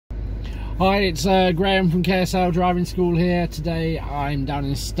Hi, it's Graham from KSL Driving School here. Today I'm down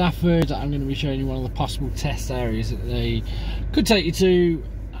in Stafford. I'm going to be showing you one of the possible test areas that they could take you to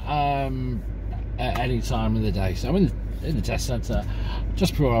at any time of the day. So I'm in the test centre.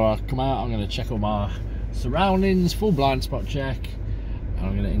 Just before I come out, I'm going to check all my surroundings, full blind spot check, and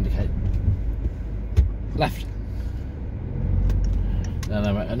I'm going to indicate left. Then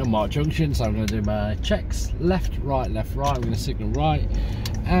I'm at an unmarked junction, so I'm going to do my checks, left, right. I'm going to signal right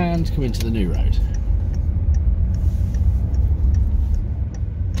and come into the new road.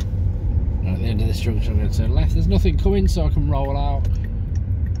 And at the end of this junction I'm going to turn left. There's nothing coming, so I can roll out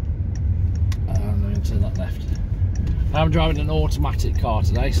and I'm going to turn that left. I'm driving an automatic car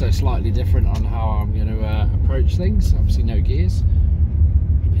today, so slightly different on how I'm going to approach things. Obviously no gears,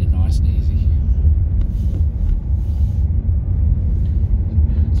 keep it nice and easy.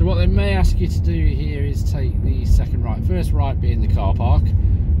 So what they may ask you to do here is take the second right. First right being the car park.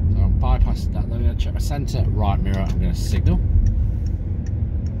 So I'm bypassing that, then I'm going to check my centre, right mirror, I'm going to signal.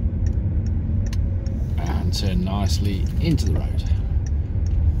 And turn nicely into the road.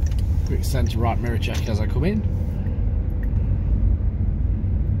 Quick centre right mirror check as I come in.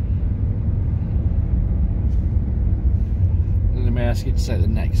 And they may ask you to take the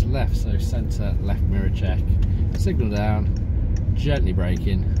next left, so centre, left mirror check, signal down. Gently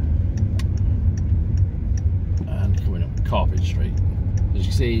braking and coming up Carpet Street. As you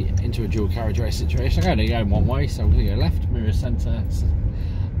can see, into a dual carriageway situation. I'm only going one way, so I'm going to go left, mirror centre,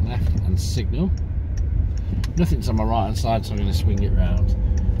 left and signal. Nothing's on my right hand side, so I'm going to swing it round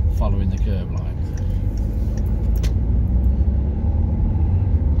following the curb line.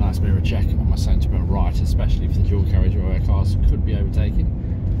 Nice mirror check on my centre and right, especially for the dual carriageway cars could be overtaken.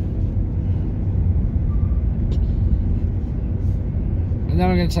 And then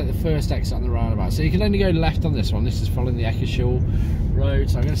I'm going to take the first exit on the roundabout. So you can only go left on this one. This is following the Eccleshall Road.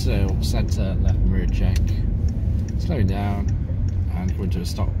 So I'm going to say centre, left mirror check. Slowing down and coming to a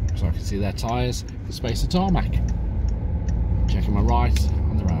stop so I can see their tyres, the space of tarmac. Checking my right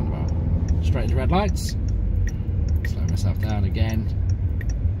on the roundabout. Straight into red lights. Slow myself down again.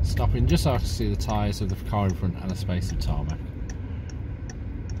 Stopping just so I can see the tyres of the car in front and a space of tarmac.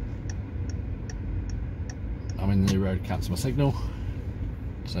 I'm in the new road, cancel my signal.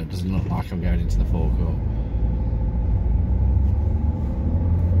 So it doesn't look like I'm going into the forecourt.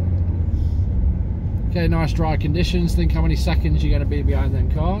 Okay, nice dry conditions. Think how many seconds you're going to be behind them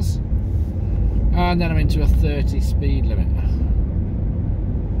cars. And then I'm into a 30 speed limit.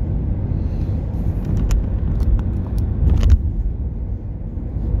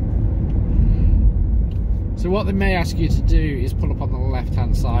 So what they may ask you to do is pull up on the left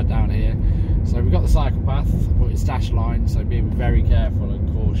hand side down here. So we've got the cycle path, but it's dash line, so being very careful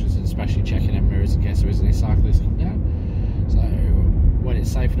and cautious, and especially checking them mirrors in case there is any cyclists come down. So when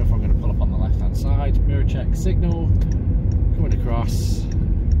it's safe enough, I'm going to pull up on the left hand side, mirror check, signal, coming across,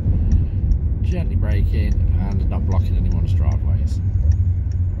 gently braking and not blocking anyone's driveways.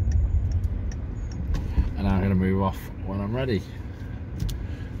 And now I'm going to move off when I'm ready.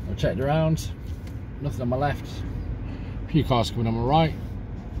 I've checked around, nothing on my left, a few cars coming on my right.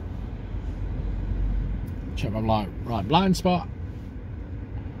 Check my right blind spot.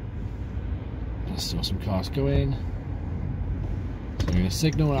 There's still some cars going. So I'm going to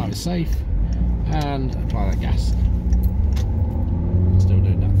signal out is safe and apply that gas. Still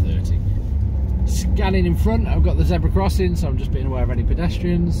doing that 30. Scanning in front, I've got the zebra crossing, so I'm just being aware of any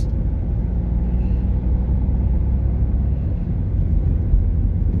pedestrians.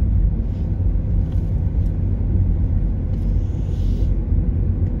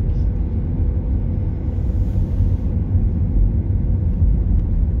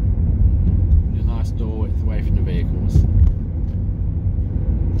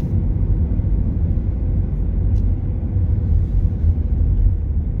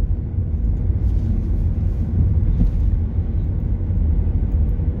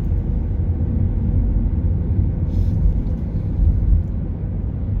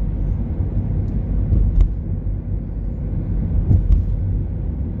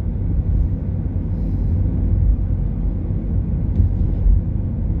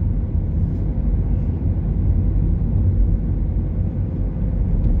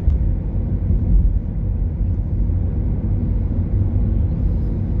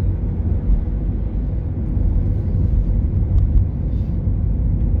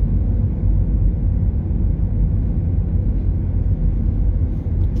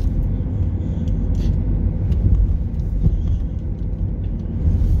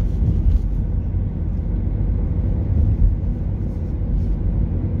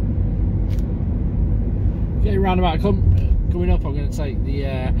 roundabout coming up, I'm going to take the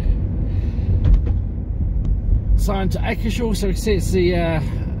sign to Eccleshall, so we can see it's the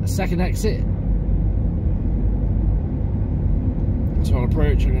second exit. So on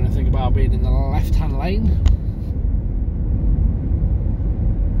approach, I'm going to think about being in the left-hand lane.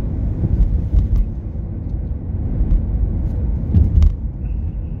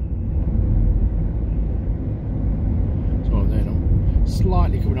 So what I'm doing, I'm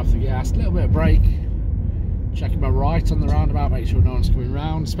slightly coming off the gas, a little bit of brake, checking my right on the roundabout, make sure no one's coming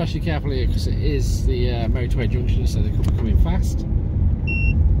round, especially carefully here because it is the motorway junction, so they could be coming fast.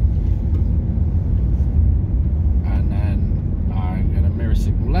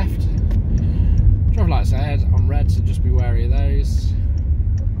 Signal left. Traffic lights ahead on red, so just be wary of those.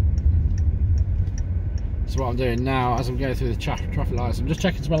 So what I'm doing now, as I'm going through the traffic lights, I'm just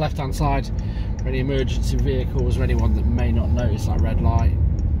checking to my left hand side for any emergency vehicles or anyone that may not notice that red light.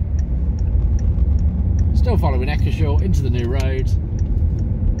 Still following Eccleshall into the new road.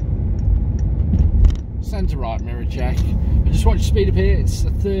 Centre right mirror check. And just watch the speed up here, it's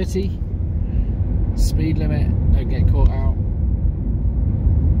a 30 speed limit, don't get caught out.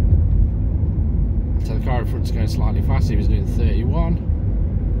 So the car in front's going slightly fast, he was doing 31.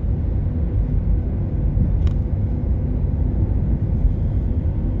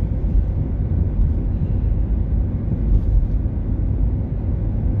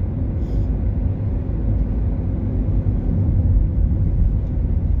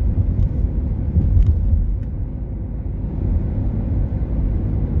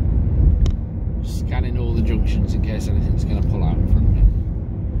 Scanning all the junctions in case anything's going to pull out in front of me.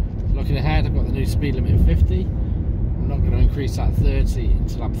 Looking ahead, I've got the new speed limit of 50. I'm not going to increase that 30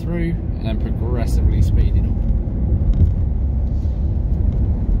 until I'm through, and then progressively speeding up.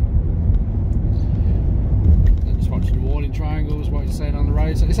 And just watching the warning triangles, what you're saying on the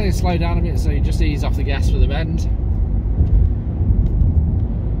road. So it's saying slow down a bit, so you just ease off the gas for the bend.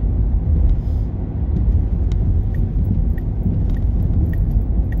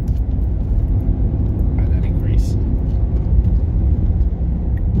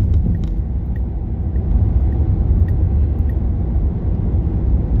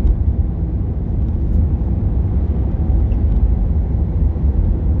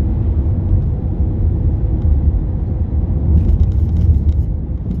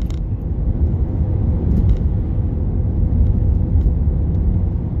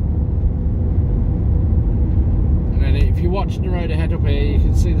 Watching the road ahead up here, you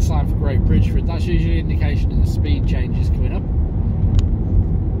can see the sign for Great Bridgeford. That's usually an indication that the speed change is coming up.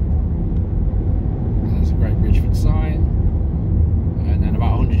 There's a Great Bridgeford sign, and then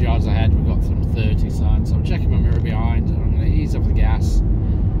about 100 yards ahead we've got some 30 signs. So I'm checking my mirror behind, and I'm going to ease off the gas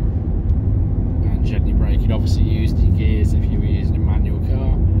and gently brake. You'd obviously use the gears if you were using a manual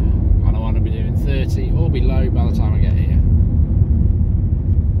car, and I want to be doing 30 or below by the time I get here.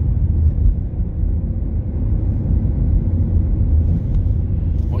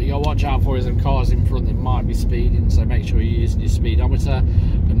 What you got to watch out for is them cars in front that might be speeding, so make sure you're using your speedometer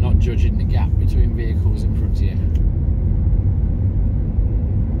and not judging the gap between vehicles in front of you.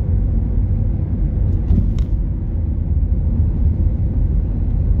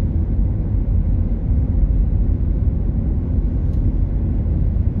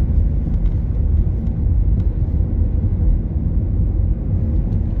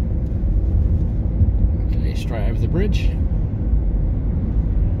 Okay, straight over the bridge.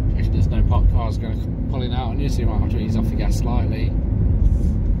 There's no parked cars going to come pulling out on you, so you might have to ease off the gas slightly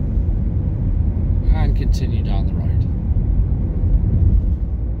and continue down the road.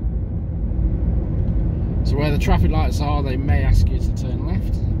 So where the traffic lights are, they may ask you to turn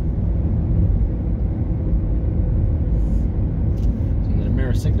left. So I'm going to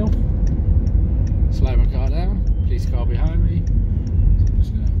mirror signal, slow my car down, police car behind me. So I'm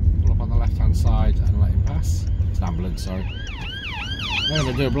just going to pull up on the left hand side and let him pass. It's an ambulance, sorry. I'm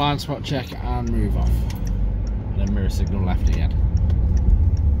going to do a blind spot check and move off, and then mirror signal left again.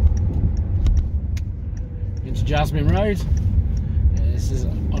 Into Jasmine Road. This is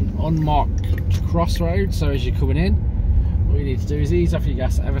an unmarked crossroad, so as you're coming in, all you need to do is ease off your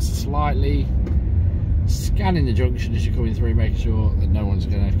gas ever so slightly, scanning the junction as you're coming through, making sure that no one's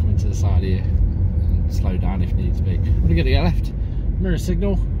going to come into the side of you, and slow down if needs be. I'm going to get left, mirror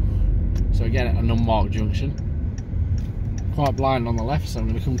signal, so again an unmarked junction. Quite blind on the left, so I'm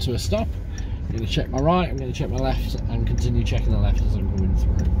going to come to a stop. I'm going to check my right, I'm going to check my left, and continue checking the left as I'm coming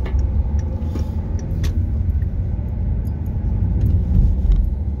through.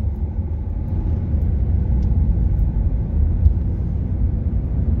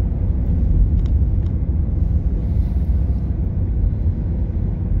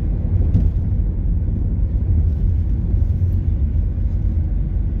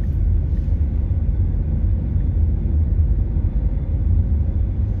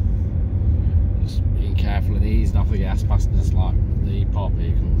 parked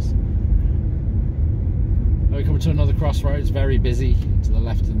vehicles. We're coming to another crossroads, very busy to the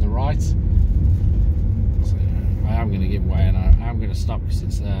left and the right. So I am going to give way and I am going to stop because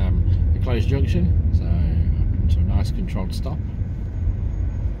it's a closed junction. So I'm coming to a nice controlled stop.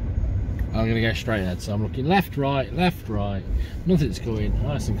 I'm going to go straight ahead, so I'm looking left, right, nothing's going,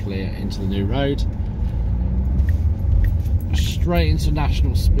 nice and clear into the new road. Straight into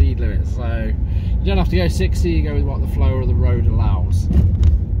national speed limit, so you don't have to go 60, you go with what the flow of the road allows.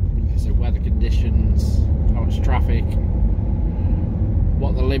 So weather conditions, how much traffic,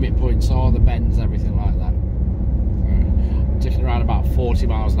 what the limit points are, the bends, everything like that. I'm ticking around about 40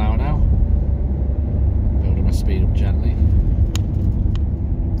 miles an hour now, building my speed up gently.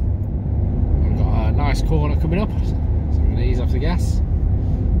 I've got a nice corner coming up, so I'm going to ease off the gas.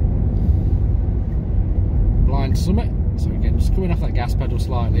 Blind summit. So again, just coming off that gas pedal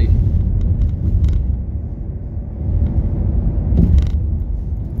slightly. And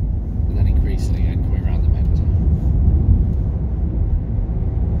then increasing again, coming around the bend.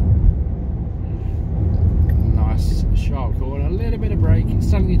 Nice sharp corner, a little bit of brake. It's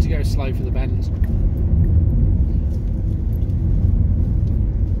telling you to go slow for the bend.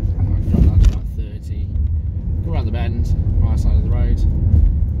 I've got that to about 30. Go around the bend, right side of the road.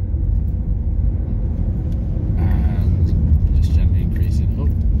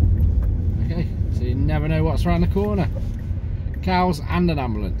 You never know what's around the corner. Cows and an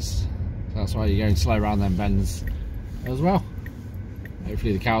ambulance. So that's why you're going slow around them bends as well.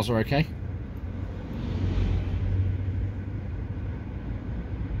 Hopefully the cows are okay.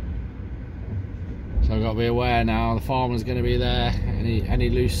 So I've got to be aware now, the farmer's going to be there. Any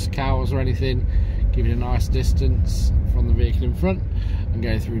loose cows or anything, give it a nice distance from the vehicle in front and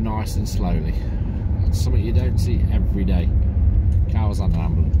go through nice and slowly. That's something you don't see every day. Cows and an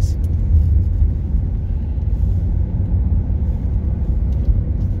ambulance.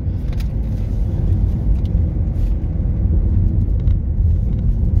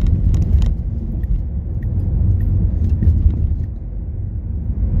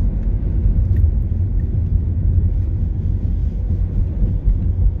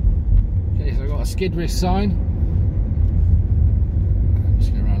 Skid risk sign. I'm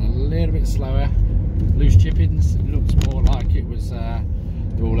just going around a little bit slower. Loose chippings. It looks more like it was they're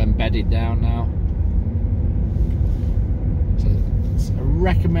all embedded down now. So it's a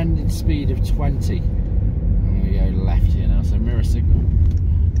recommended speed of 20. I'm going to go left here now, so mirror signal.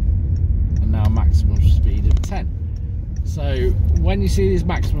 And now maximum speed of 10. So when you see these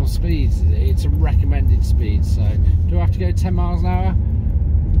maximum speeds, it's a recommended speed. So do I have to go 10 miles an hour?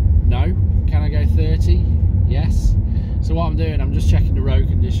 No. Can I go 30? Yes. So what I'm doing, I'm just checking the road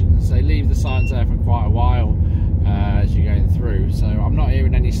conditions. They leave the signs there for quite a while as you're going through. So I'm not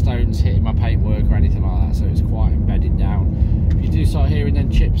hearing any stones hitting my paintwork or anything like that. So it's quite embedded down. If you do start hearing them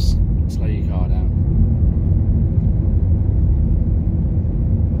chips, slow your car down.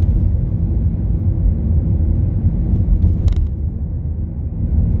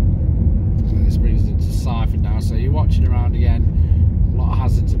 So this brings us into Sighford now. So you're watching around again. A lot of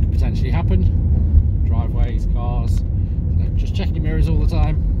hazards that could potentially happen, driveways, cars, so just checking your mirrors all the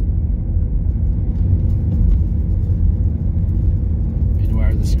time, being aware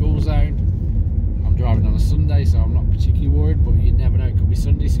of the school zone. I'm driving on a Sunday, so I'm not particularly worried, but you never know, it could be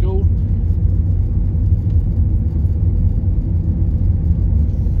Sunday school.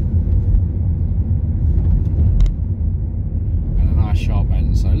 And a nice sharp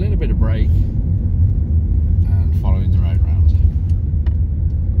bend, so a little bit of brake and following the road round.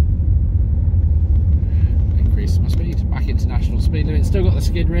 My speed back into national speed limit. Still got the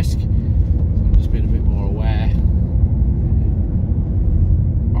skid risk, so I'm just being a bit more aware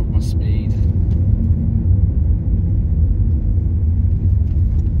of my speed.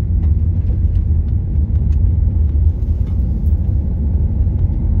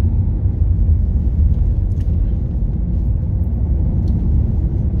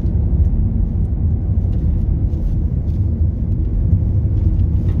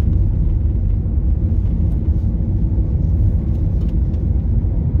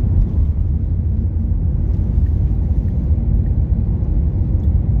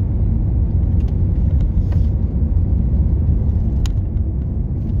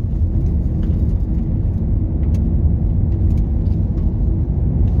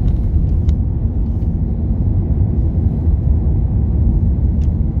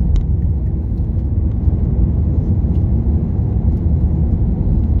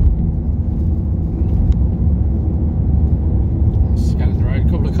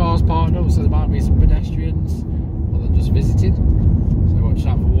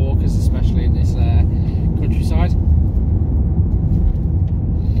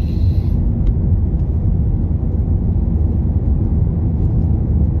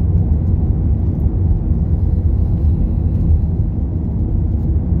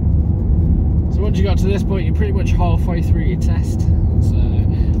 to this point, you're pretty much halfway through your test. It's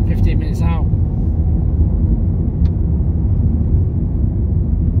 15 minutes out.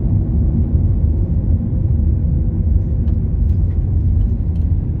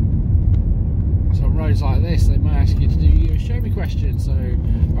 So on roads like this, they might ask you to do a show me question, so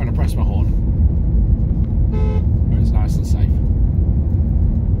I'm going to press my horn. But it's nice and safe.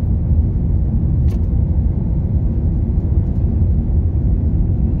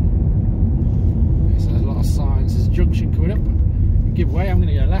 Signs, there's a junction coming up. Give way, I'm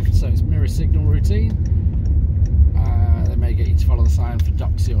going to go left, so it's mirror signal routine. They may get you to follow the sign for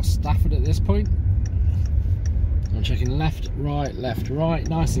Doxey or Stafford at this point. I'm checking left, right,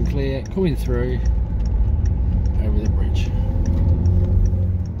 nice and clear, coming through over the bridge.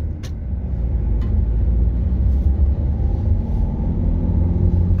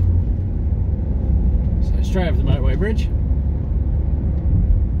 So straight over the motorway bridge.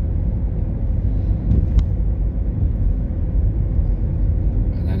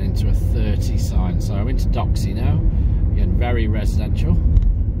 Into a 30 sign, so I'm into Doxey now. Again, very residential.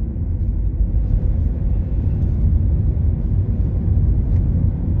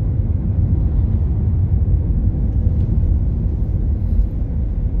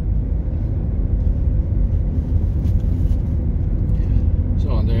 So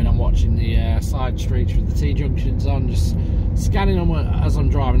what I'm doing, I'm watching the side streets with the T-junctions on, just scanning them as I'm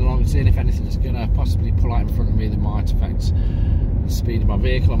driving along, seeing if anything's going to possibly pull out in front of me that might affect the speed of my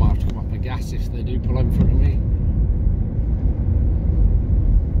vehicle. I might have to come off my gas if they do pull out in front of me.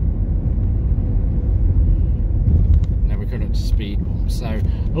 And then we're coming up to speed bumps. So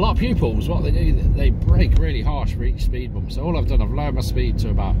a lot of pupils, what they do, they brake really harsh for each speed bump. So all I've done, I've lowered my speed to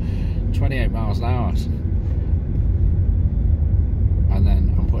about 28 miles an hour. And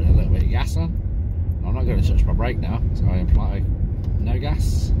then I'm putting a little bit of gas on. I'm not going to touch my brake now, so I apply no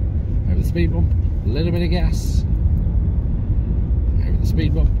gas over the speed bump, a little bit of gas over the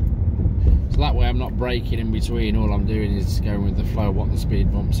speed bump. So that way I'm not braking in between, all I'm doing is going with the flow of what the speed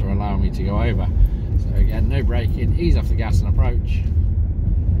bumps are allowing me to go over. So again, no braking, ease off the gas and approach.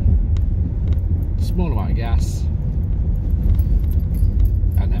 Small amount of gas.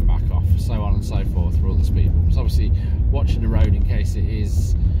 And then back off, so on and so forth for all the speed bumps. Obviously watching the road in case it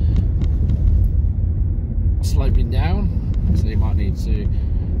is sloping down, so you might need to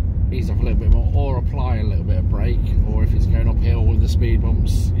ease off a little bit more or apply a little bit of brake, or if it's going uphill with the speed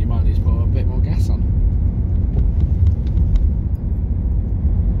bumps you might need to put a bit more gas on.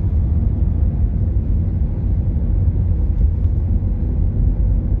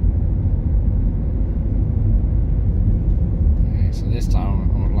 Okay, so this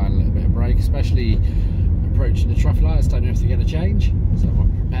time I'm applying a little bit of brake, especially approaching the traffic lights. Don't know if they're going to change, so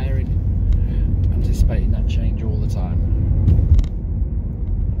I'm preparing, anticipating that change all the time.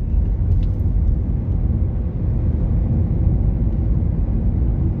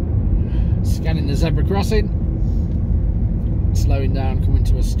 Scanning the zebra crossing, slowing down, coming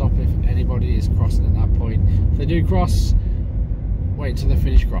to a stop if anybody is crossing at that point. If they do cross, wait until they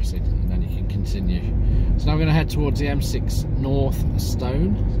finish crossing and then you can continue. So now I'm going to head towards the M6 North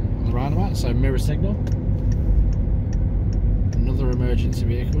Stone on the roundabout, so mirror signal. Another emergency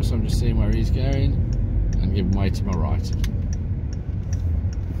vehicle, so I'm just seeing where he's going and giving way to my right.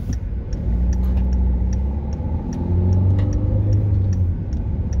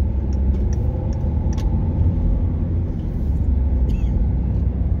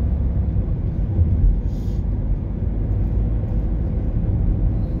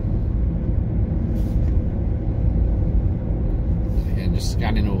 Again, just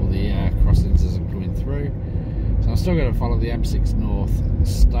scanning all the crossings as I'm coming through. So I'm still going to follow the M6 North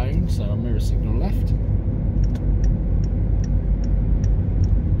Stone, so I'm mirror signal left.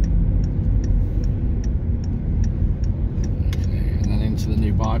 To the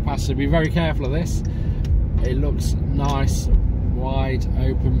new bypass, so be very careful of this. It looks nice, wide,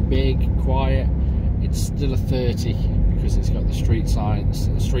 open, big, quiet. It's still a 30 because it's got the street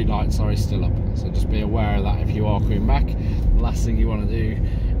light, sorry, still up. So just be aware of that if you are coming back. The last thing you want to do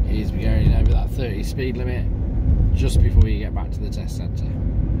is be going over that 30 speed limit just before you get back to the test centre.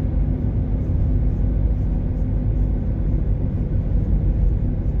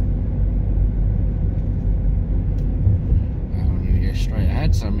 Straight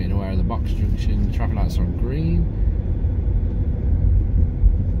ahead, so I'm being aware of the box junction. The traffic lights are on green.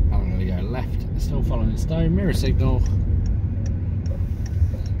 I'm going to go left, still following the stone, mirror signal.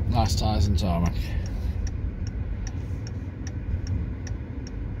 Nice tyres and tarmac.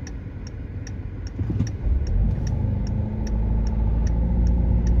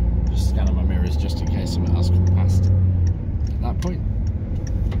 Just scanning my mirrors just in case someone else comes past at that point.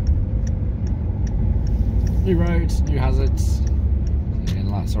 New roads, new hazards. So again,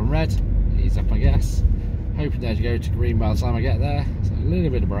 lights on red, ease up I guess. Hoping there to go to green by the time I get there, so a little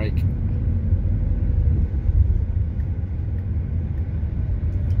bit of brake.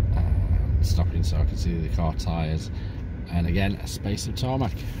 And stopping so I can see the car tyres, and again a space of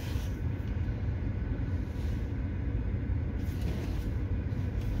tarmac.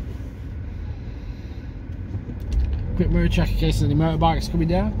 Quick mirror check in case any motorbikes coming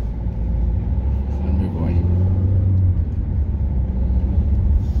down, and move away.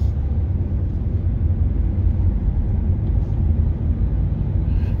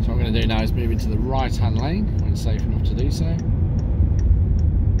 So what I'm going to do now is move into the right hand lane when safe enough to do so.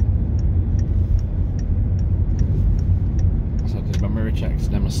 So I did my mirror checks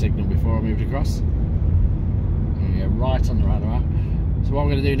and then my signal before I moved across. I'm going to go right on the roundabout. So what I'm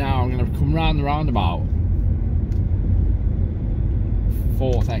going to do now, I'm going to come round the roundabout,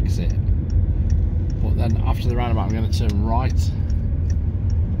 4th exit, but then after the roundabout I'm going to turn right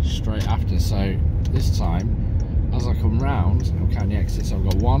straight after. So this time as I come round, I'm counting the exits, so I've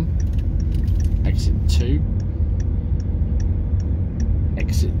got 1, exit 2,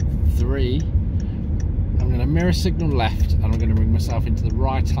 exit 3. I'm going to mirror signal left and I'm going to bring myself into the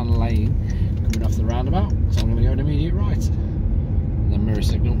right hand lane coming off the roundabout, so I'm going to go an immediate right and then mirror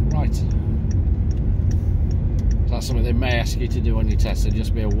signal right. That's something they may ask you to do on your test, so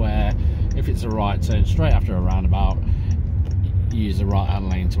just be aware if it's a right turn straight after a roundabout, use the right hand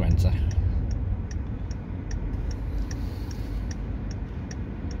lane to enter.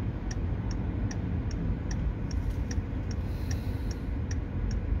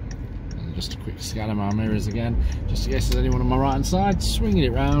 And just a quick scan of my mirrors again, just in case there's anyone on my right hand side, swinging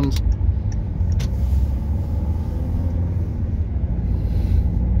it round.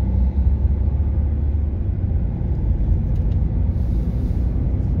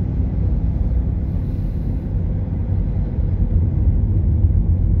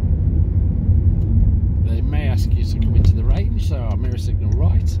 So I'll mirror signal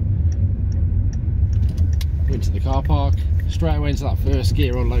right, go into the car park, straight away into that first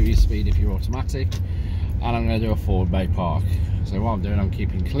gear or low use speed if you're automatic, and I'm going to do a forward bay park. So what I'm doing, I'm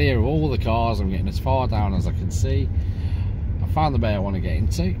keeping clear of all the cars, I'm getting as far down as I can see. I found the bay I want to get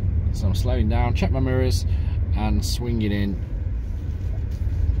into, so I'm slowing down, check my mirrors and swing it in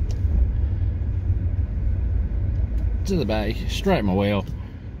to the bay, straighten my wheel,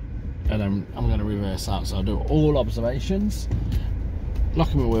 and then I'm going to reverse out. So I'll do all observations,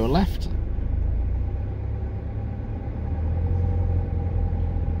 locking my wheel left,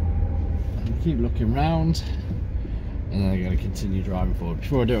 and keep looking round, and then I'm going to continue driving forward.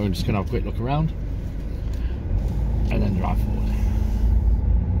 Before I do it, I'm just going to have a quick look around and then drive forward.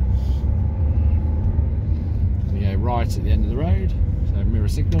 We go right at the end of the road, so mirror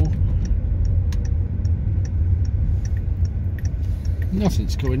signal.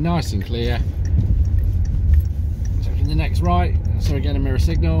 Nothing's coming, nice and clear. Taking the next right, so again a mirror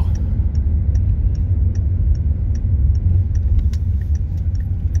signal.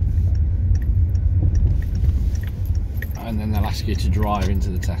 And then they'll ask you to drive into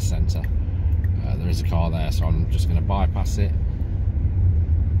the test centre. There is a car there, so I'm just going to bypass it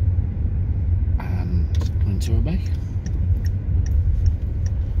and go into a bay.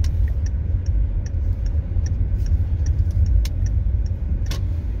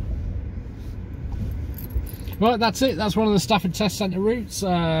 Right, that's it. That's one of the Stafford Test Centre routes.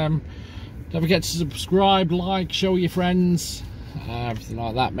 Don't forget to subscribe, like, show your friends, everything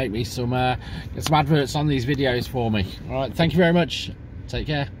like that. Make me some get some adverts on these videos for me. All right, thank you very much. Take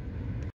care.